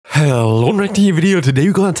Hello and back to the video. Today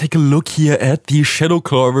we're gonna take a look here at the Shadow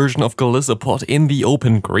Claw version of Golisopod in the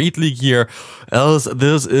Open Great League here, as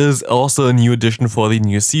this is also a new addition for the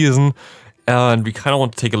new season. And we kind of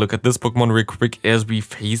want to take a look at this Pokemon real quick as we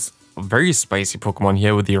face a very spicy Pokemon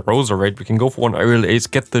here with the Roserade. We can go for an Aerial Ace,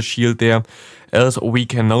 get the shield there, as we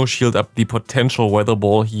can now shield up the potential Weather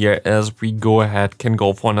Ball here as we go ahead, can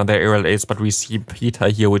go for another Aerial Ace, but we see Peter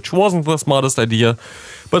here, which wasn't the smartest idea.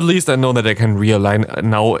 But at least I know that I can realign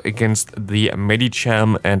now against the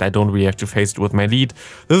Medicham and I don't really have to face it with my lead.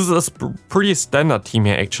 This is a pretty standard team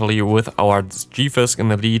here actually, with our G-Fisk in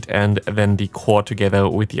the lead and then the core together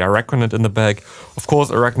with the Araquanid in the back. Of course,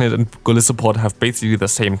 Araquanid and Golisopod have basically the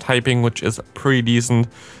same typing, which is pretty decent.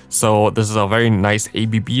 So this is a very nice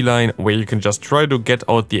ABB line where you can just try to get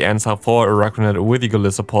out the answer for Araquanid with the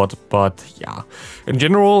Golisopod. But yeah, in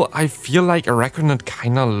general, I feel like Araquanid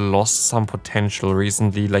kind of lost some potential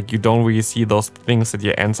recently. Like, you don't really see those things that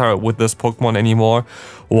you answer with this Pokemon anymore.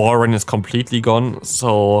 Warren is completely gone.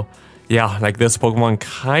 So yeah, like this Pokemon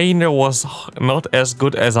kind of was not as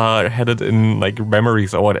good as I had it in like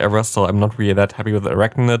memories or whatever, so I'm not really that happy with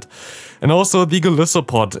Araquanid. And also the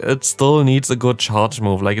Golisopod, it still needs a good charge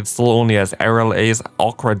move, like it still only has Aerial Ace,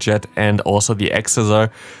 Aqua Jet and also the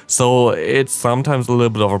Accessor, so it's sometimes a little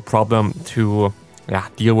bit of a problem to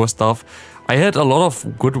deal with stuff. I had a lot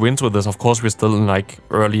of good wins with this. Of course, we're still in like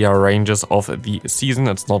earlier ranges of the season.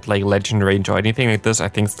 It's not like legend range or anything like this. I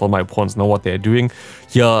think still my opponents know what they're doing.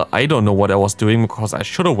 Here, I don't know what I was doing because I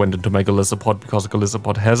should have went into my Golisopod, because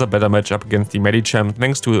Golisopod has a better matchup against the Medicham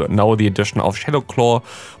thanks to now the addition of Shadow Claw,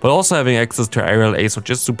 but also having access to Aerial Ace, which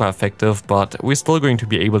is super effective. But we're still going to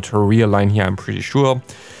be able to realign here, I'm pretty sure.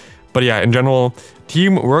 But yeah, in general,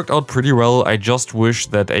 team worked out pretty well. I just wish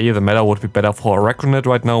that the meta would be better for Araquanid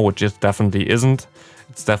right now, which it definitely isn't.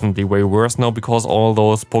 It's definitely way worse now because all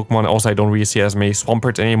those Pokemon, also I don't really see as many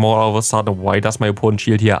Swampards anymore all of a sudden. Why does my opponent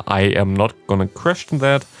shield here? I am not gonna question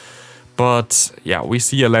that. But yeah, we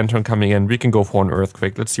see a Lantern coming in. We can go for an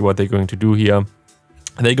Earthquake. Let's see what they're going to do here.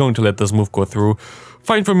 They're going to let this move go through.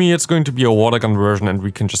 Fine for me, it's going to be a Water Gun version and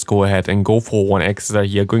we can just go ahead and go for one Accessor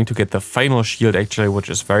here. Going to get the final shield actually, which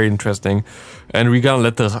is very interesting. And we're gonna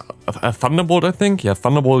let this, a Thunderbolt I think? Yeah,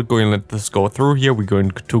 Thunderbolt, going to let this go through here. We're going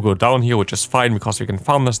to go down here, which is fine because we can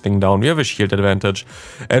farm this thing down. We have a shield advantage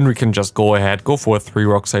and we can just go ahead, go for 3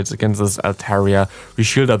 Rock Slides against this Altaria. We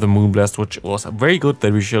shield up the Moonblast, which was very good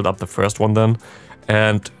that we shield up the first one then.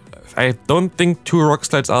 And I don't think 2 Rock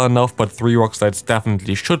Slides are enough, but 3 Rock Slides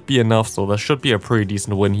definitely should be enough, so there should be a pretty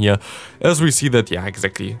decent win here. As we see that, yeah,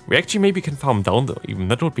 exactly. We actually maybe can farm down though, even.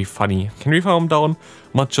 That would be funny. Can we farm down?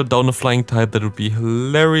 Matcha down a Flying type, that would be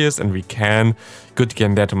hilarious, and we can. Good to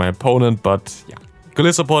get that to my opponent, but yeah.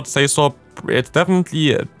 Golisopod, say so. It's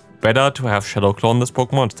definitely better to have Shadow Claw on this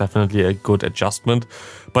Pokemon. It's definitely a good adjustment,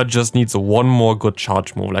 but just needs one more good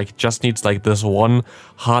charge move. Like, it just needs like this one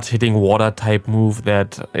hard-hitting water type move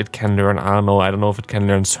that it can learn. I don't know if it can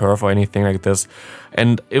learn Surf or anything like this.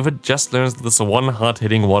 And if it just learns this one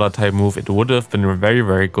hard-hitting water type move, it would have been very,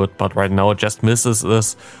 very good. But right now it just misses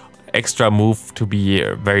this extra move to be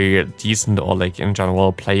very decent or like in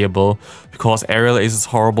general playable, because Aerial Ace is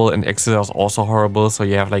horrible and Accessor is also horrible, so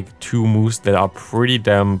you have like 2 moves that are pretty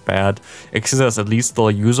damn bad. Accessor is at least still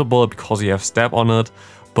usable because you have Stab on it,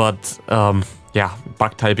 but yeah,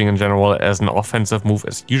 Bug typing in general as an offensive move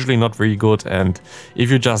is usually not very good, and if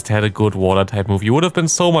you just had a good water type move you would have been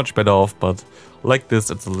so much better off. But like this,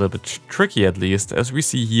 it's a little bit tricky at least. As we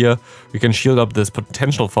see here, we can shield up this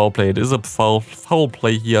potential foul play. It is a foul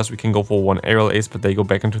play here, as we can go for one Aerial Ace, but they go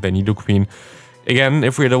back into their Nidoqueen. Again,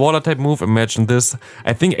 if we had a water type move, imagine this.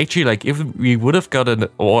 I think actually, like, if we would have got a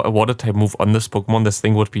water type move on this Pokemon, this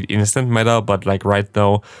thing would be instant meta, but like right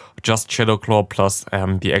now, just Shadow Claw plus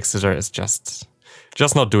the Accessor is just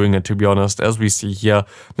not doing it, to be honest. As we see here,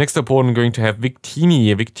 next opponent going to have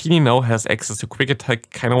Victini. Victini now has access to Quick Attack.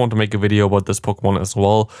 Kind of want to make a video about this Pokemon as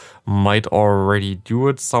well. Might already do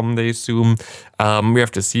it someday soon. We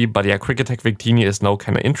have to see, but yeah, Quick Attack Victini is now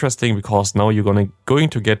kind of interesting because now you're going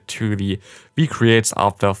to get to the V-Creates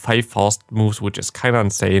after 5 fast moves, which is kind of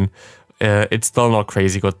insane. It's still not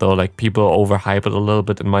crazy good though, like people overhype it a little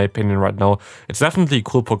bit in my opinion right now. It's definitely a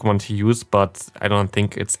cool Pokemon to use, but I don't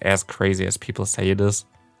think it's as crazy as people say it is.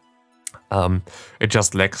 It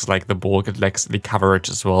just lacks like the bulk, it lacks the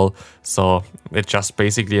coverage as well. So it just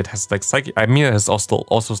basically, it has like Psychic, I mean it has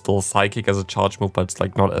also still Psychic as a charge move, but it's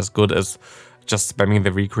like not as good as just spamming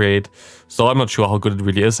the recreate. So I'm not sure how good it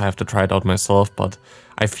really is. I have to try it out myself, but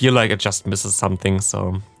I feel like it just misses something.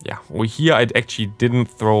 So yeah, here I actually didn't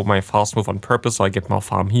throw my fast move on purpose, so I get more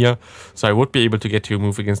farm here. So I would be able to get to a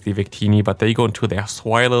move against the Victini, but they go into their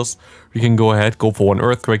Swilers. We can go ahead, go for one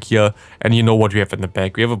Earthquake here, and you know what we have in the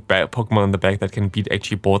back. We have a Pokemon in the back that can beat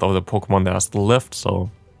actually both of the Pokemon that are still left,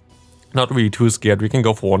 so not really too scared. We can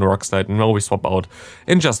go for one Rock Slide, and now we swap out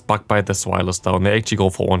and just Bug Bite the Swilers down. They actually go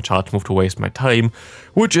for one Charge Move to waste my time,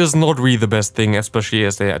 which is not really the best thing, especially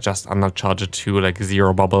as they are just undercharge it to like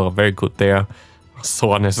 0 bubble. Very good there.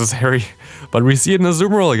 So unnecessary. But we see an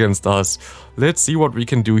Azumarill against us. Let's see what we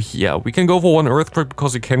can do here. We can go for one Earthquake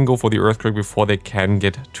because we can go for the Earthquake before they can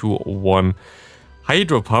get to one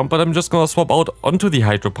Hydro Pump, but I'm just gonna swap out onto the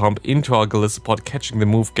Hydro Pump into our Golisopod, catching the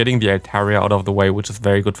move, getting the Altaria out of the way, which is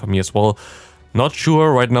very good for me as well. Not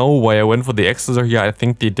sure right now why I went for the X-Scissor here. I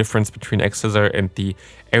think the difference between X-Scissor and the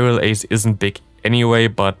Aerial Ace isn't big anyway,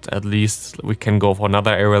 but at least we can go for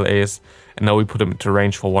another Aerial Ace. And now we put him into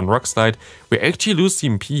range for one Rock Slide. We actually lose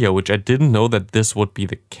CMP here, which I didn't know that this would be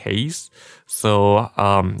the case. So,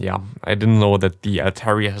 yeah, I didn't know that the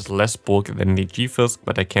Altaria has less bulk than the G-Fisk,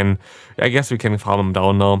 but I guess we can farm him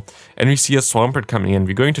down now. And we see a Swampert coming in.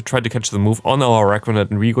 We're going to try to catch the move on our Araquanid,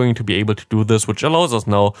 and we're going to be able to do this, which allows us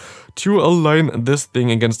now to align this thing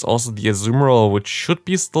against also the Azumarill, which should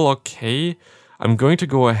be still okay. I'm going to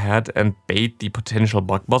go ahead and bait the potential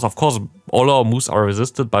Bug Boss. Of course, all our moves are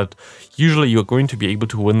resisted, but usually you're going to be able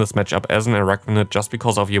to win this matchup as an Araquanid just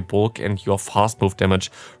because of your bulk and your fast move damage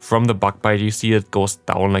from the Bug Bite. You see it goes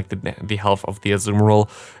down like the health of the Azumarill.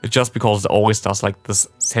 It's just because it always does like this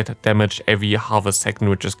set damage every half a second,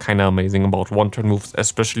 which is kind of amazing about one-turn moves,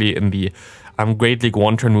 especially in the Great League.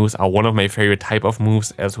 One-turn moves are one of my favorite type of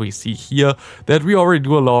moves, as we see here, that we already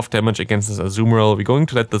do a lot of damage against this Azumarill. We're going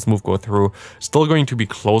to let this move go through. Still going to be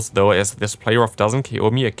close though, as this player off doesn't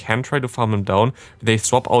KO me. I can try to farm him down. If they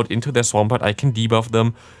swap out into their Swampert, I can debuff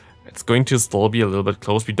them. It's going to still be a little bit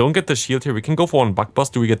close. We don't get the shield here. We can go for one Bug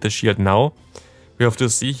Boss. Do we get the shield now? We have to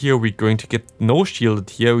see here. We're going to get no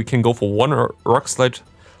shielded here. We can go for one Rock Slide.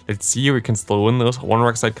 Let's see. We can still win this. One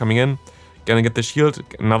Rock Slide coming in. Gonna get the shield,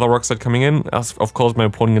 another Rock Slide coming in. As of course my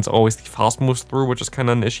opponent gets always the fast moves through, which is kind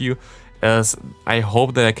of an issue. As I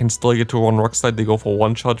hope that I can still get to one Rock Slide. They go for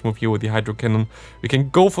one charge move here with the Hydro Cannon. We can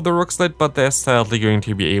go for the Rock Slide, but they're sadly going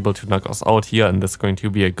to be able to knock us out here, and this is going to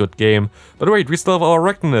be a good game. But wait, we still have our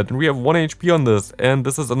Araquanid, and we have 1 HP on this, and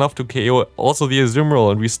this is enough to KO also the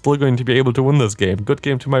Azumarill, and we're still going to be able to win this game. Good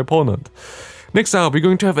game to my opponent. Next up, we're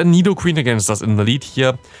going to have a Nidoqueen against us in the lead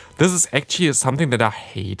here. This is actually something that I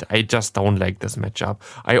hate. I just don't like this matchup.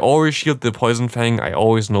 I always shield the Poison Fang. I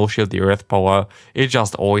always no-shield the Earth Power. It's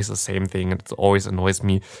just always the same thing. It always annoys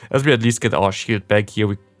me. As we at least get our shield back here,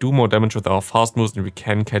 we do more damage with our fast moves, and we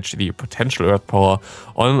can catch the potential Earth Power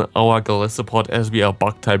on our Golisopod. As we are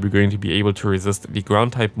Bug type, we're going to be able to resist the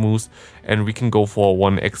Ground type moves, and we can go for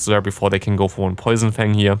one X-Scissor before they can go for one Poison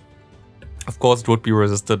Fang here. Of course, it would be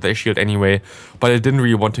resisted, they shield anyway, but I didn't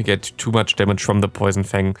really want to get too much damage from the Poison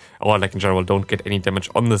Fang, or like in general, don't get any damage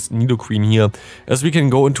on this Nidoqueen here. As we can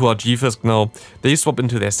go into our G-Fisk now, they swap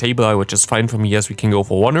into their Sableye, which is fine for me, as we can go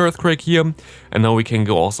for one Earthquake here, and now we can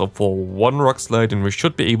go also for one Rock Slide, and we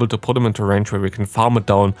should be able to put them into range where we can farm it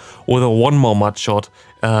down with a one more Mud Shot.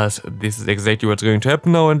 This is exactly what's going to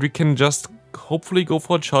happen now, and we can just hopefully go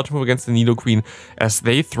for a charge move against the Nidoqueen, as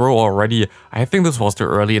they throw already. I think this was too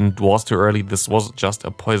early, and it was too early. This was just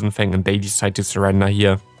a Poison Fang, and they decide to surrender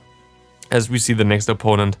here. As we see the next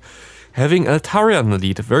opponent having Altaria in the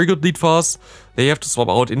lead. Very good lead for us. They have to swap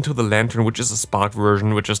out into the Lantern, which is a Spark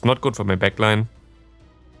version, which is not good for my backline.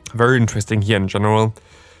 Very interesting here in general.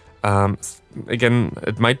 Again,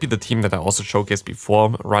 it might be the team that I also showcased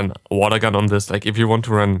before. Run Water Gun on this. Like, if you want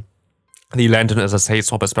to run the Lantern as a safe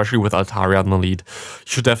swap, especially with Altaria in the lead, you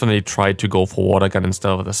should definitely try to go for Water Gun instead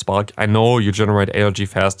of the Spark. I know you generate energy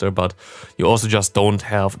faster, but you also just don't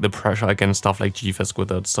have the pressure against stuff like G-Fisk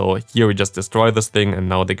with it. So here we just destroy this thing, and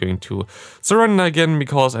now they're going to surrender again,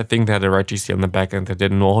 because I think they had a right GC on the back and they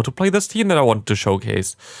didn't know how to play this team that I wanted to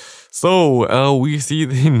showcase. So we see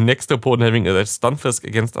the next opponent having a Stunfisk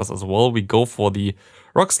against us as well. We go for the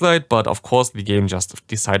Rock Slide, but of course the game just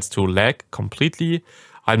decides to lag completely.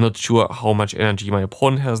 I'm not sure how much energy my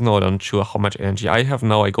opponent has now. I'm not sure how much energy I have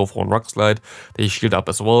now. I go for a Rock Slide. They shield up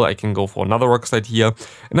as well. I can go for another Rock Slide here.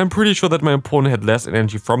 And I'm pretty sure that my opponent had less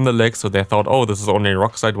energy from the leg, so they thought, oh, this is only a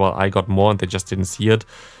Rock Slide, while I got more, and they just didn't see it.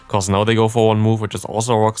 Because now they go for one move, which is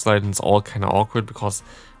also a Rock Slide, and it's all kind of awkward, because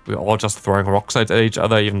We're all just throwing rock slides at each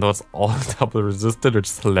other, even though it's all double resisted, which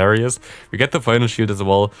is hilarious. We get the final shield as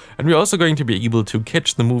well, and we're also going to be able to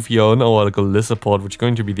catch the move here on our Golisopod, which is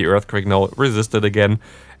going to be the Earthquake now resisted again,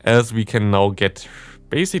 as we can now get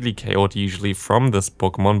basically KO'd usually from this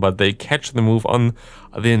Pokemon, but they catch the move on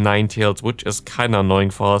the Ninetales, which is kind of annoying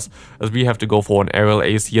for us, as we have to go for an aerial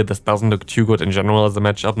ace here. This doesn't look too good in general as a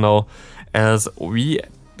matchup now, as we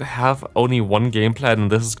have only one game plan,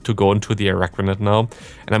 and this is to go into the Araquanid now.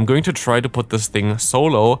 And I'm going to try to put this thing so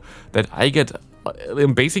low that I get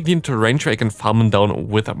basically into range where I can farm him down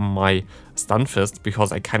with my Stunfisk,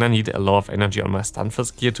 because I kind of need a lot of energy on my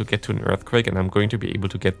Stunfisk here to get to an Earthquake, and I'm going to be able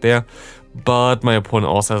to get there. But my opponent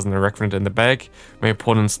also has an Araquanid in the back. My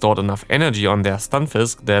opponent stored enough energy on their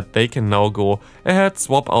Stunfisk that they can now go ahead,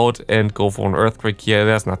 swap out, and go for an Earthquake here.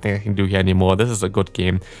 There's nothing I can do here anymore. This is a good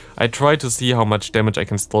game. I try to see how much damage I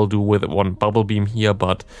can still do with one Bubble Beam here,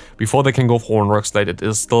 but before they can go for one Rock Slide, it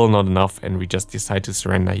is still not enough, and we just decide to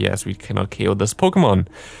surrender here as we cannot KO this Pokemon.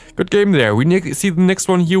 Good game there. We see the next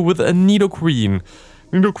one here with a Nidoqueen.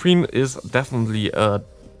 Nidoqueen is definitely a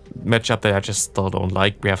matchup that I just still don't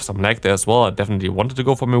like. We have some lag there as well. I definitely wanted to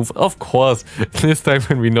go for a move. Of course, this time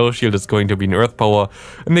when we know Shield is going to be an Earth Power,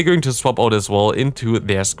 and they're going to swap out as well into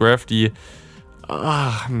their Scrafty.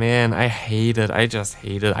 Ah, man, I hate it. I just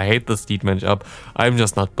hate it. I hate this Steed matchup. I'm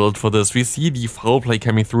just not built for this. We see the foul play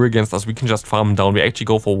coming through against us. We can just farm down. We actually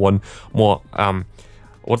go for one more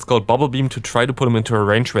what's called Bubble Beam to try to put him into a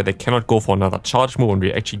range where they cannot go for another charge move, and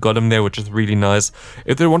we actually got him there, which is really nice.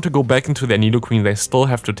 If they want to go back into their Nidoqueen, they still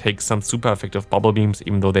have to take some super effective Bubble Beams,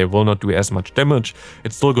 even though they will not do as much damage.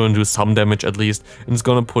 It's still going to do some damage at least, and it's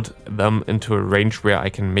going to put them into a range where I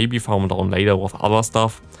can maybe farm down later with other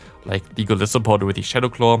stuff, like the Golisopod with the Shadow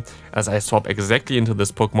Claw. As I swap exactly into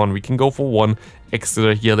this Pokemon, we can go for one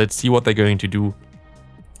Exeter here. Let's see what they're going to do.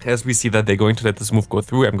 As we see that they're going to let this move go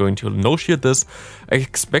through, I'm going to no-shield this. I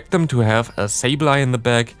expect them to have a Sableye in the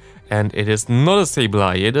back, and it is not a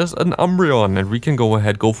Sableye, it is an Umbreon, and we can go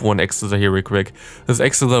ahead, go for an Exeter here real quick. This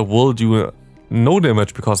Exeter will do no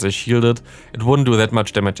damage because they shielded. It wouldn't do that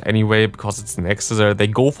much damage anyway because it's an Exeter. They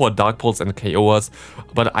go for Dark Pulse and KO us,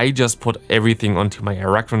 but I just put everything onto my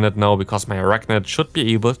Araquanid now, because my Araquanid should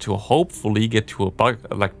be able to hopefully get to a bug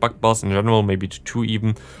boss in general, maybe to 2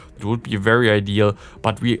 even. It would be very ideal,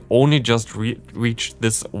 but we only just reached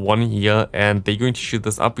this one here, and they're going to shoot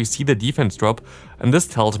this up. We see the defense drop, and this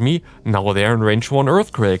tells me now they're in range 1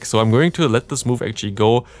 Earthquake. So I'm going to let this move actually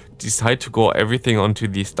go, decide to go everything onto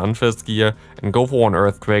the Stunfisk here, and go for an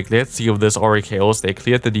Earthquake. Let's see if this already KOs. They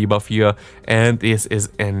cleared the debuff here, and this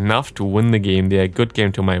is enough to win the game. They're a good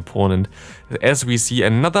game to my opponent. As we see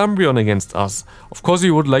another Umbreon against us. Of course,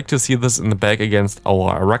 we would like to see this in the back against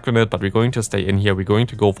our Araquanid, but we're going to stay in here. We're going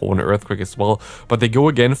to go for an Earthquake as well, but they go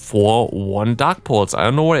again for one Dark Pulse. I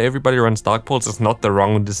don't know why everybody runs Dark Pulse. It's not the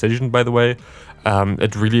wrong decision, by the way.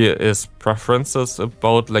 It really is preferences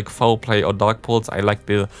about like foul play or Dark Pulse. I like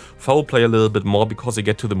the foul play a little bit more because you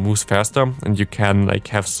get to the moves faster, and you can like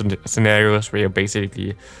have scenarios where you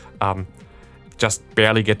basically just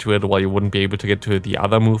barely get to it while you wouldn't be able to get to the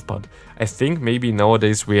other move. But I think maybe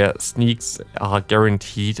nowadays where sneaks are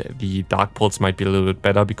guaranteed, the Dark Pulse might be a little bit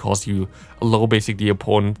better, because you allow basically the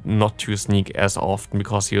opponent not to sneak as often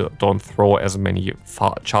because you don't throw as many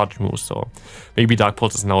charge moves. So maybe Dark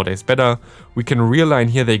Pulse is nowadays better. We can realign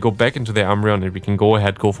here. They go back into their Umbreon, and we can go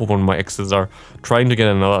ahead, go for one more Exeter, trying to get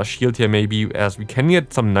another shield here maybe, as we can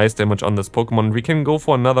get some nice damage on this Pokemon. We can go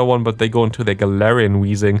for another one, but they go into their Galarian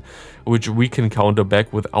Weezing, which we can counter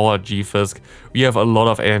back with our G-Fisk. We have a lot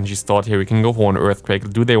of energy stored here. We can go for an Earthquake.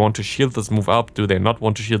 Do they want to shield this move up? Do they not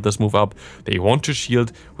want to shield this move up? They want to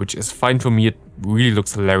shield, which is fine for me. It really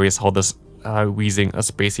looks hilarious how this Weezing is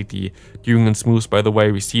basically doing its moves. By the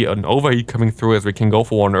way, we see an overheat coming through, as we can go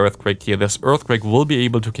for one Earthquake here. This Earthquake will be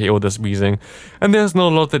able to KO this Weezing, and there's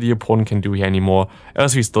not a lot that the opponent can do here anymore,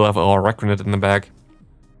 as we still have our Araquanid in the back.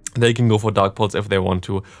 They can go for Dark Pulse if they want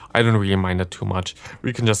to. I don't really mind it too much.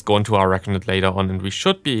 We can just go into our Araquanid later on, and we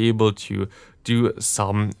should be able to do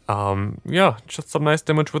some, just some nice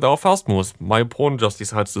damage with our fast moves. My opponent just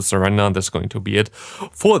decides to surrender, and that's going to be it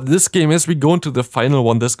for this game. As we go into the final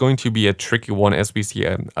one, this is going to be a tricky one, as we see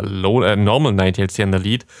a normal Ninetales here in the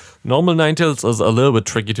lead. Normal Ninetales is a little bit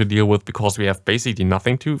tricky to deal with because we have basically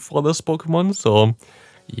nothing for this Pokemon, so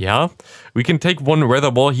yeah, we can take one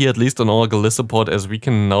Weather Ball here, at least on our Golisopod, as we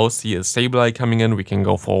can now see a Sableye coming in. We can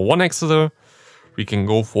go for one Exeter. We can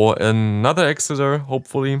go for another Exeter,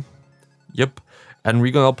 hopefully. Yep. And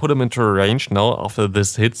we're gonna put him into a range now after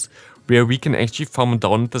this hits, where we can actually farm him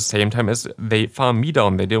down at the same time as they farm me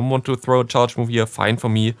down. They don't want to throw a charge move here, fine for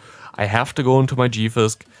me. I have to go into my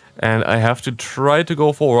G-Fisk, and I have to try to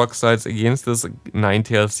go for Rock Slides against this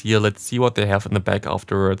Ninetales here. Let's see what they have in the back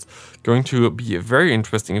afterwards. Going to be very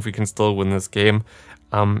interesting if we can still win this game.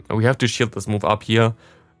 We have to shield this move up here.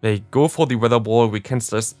 They go for the Weather Ball. We can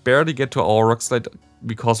just barely get to our Rock Slide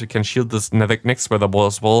because we can shield this next Weather Ball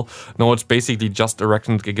as well. Now it's basically just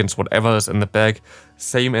directed against whatever is in the bag.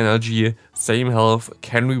 Same energy, same health.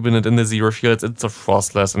 Can we win it in the Zero Shields? It's a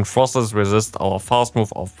Frostless, and Frostless resist our fast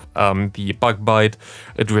move of the Bug Bite.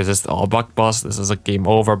 It resists our Bug Buzz. This is a game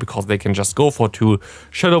over because they can just go for 2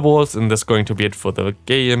 Shadow Balls, and this is going to be it for the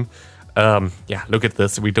game. Yeah, look at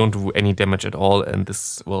this. We don't do any damage at all, and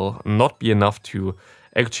this will not be enough to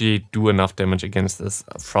actually do enough damage against this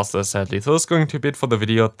Frostless, sadly. So that's going to be it for the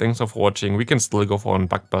video. Thanks for watching. We can still go for a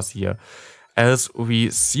Bug Buzz here, as we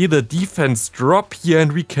see the defense drop here,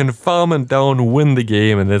 and we can farm and down, win the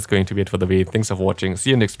game, and that's going to be it for the video. Thanks for watching. See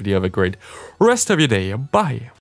you next video. Have a great rest of your day. Bye.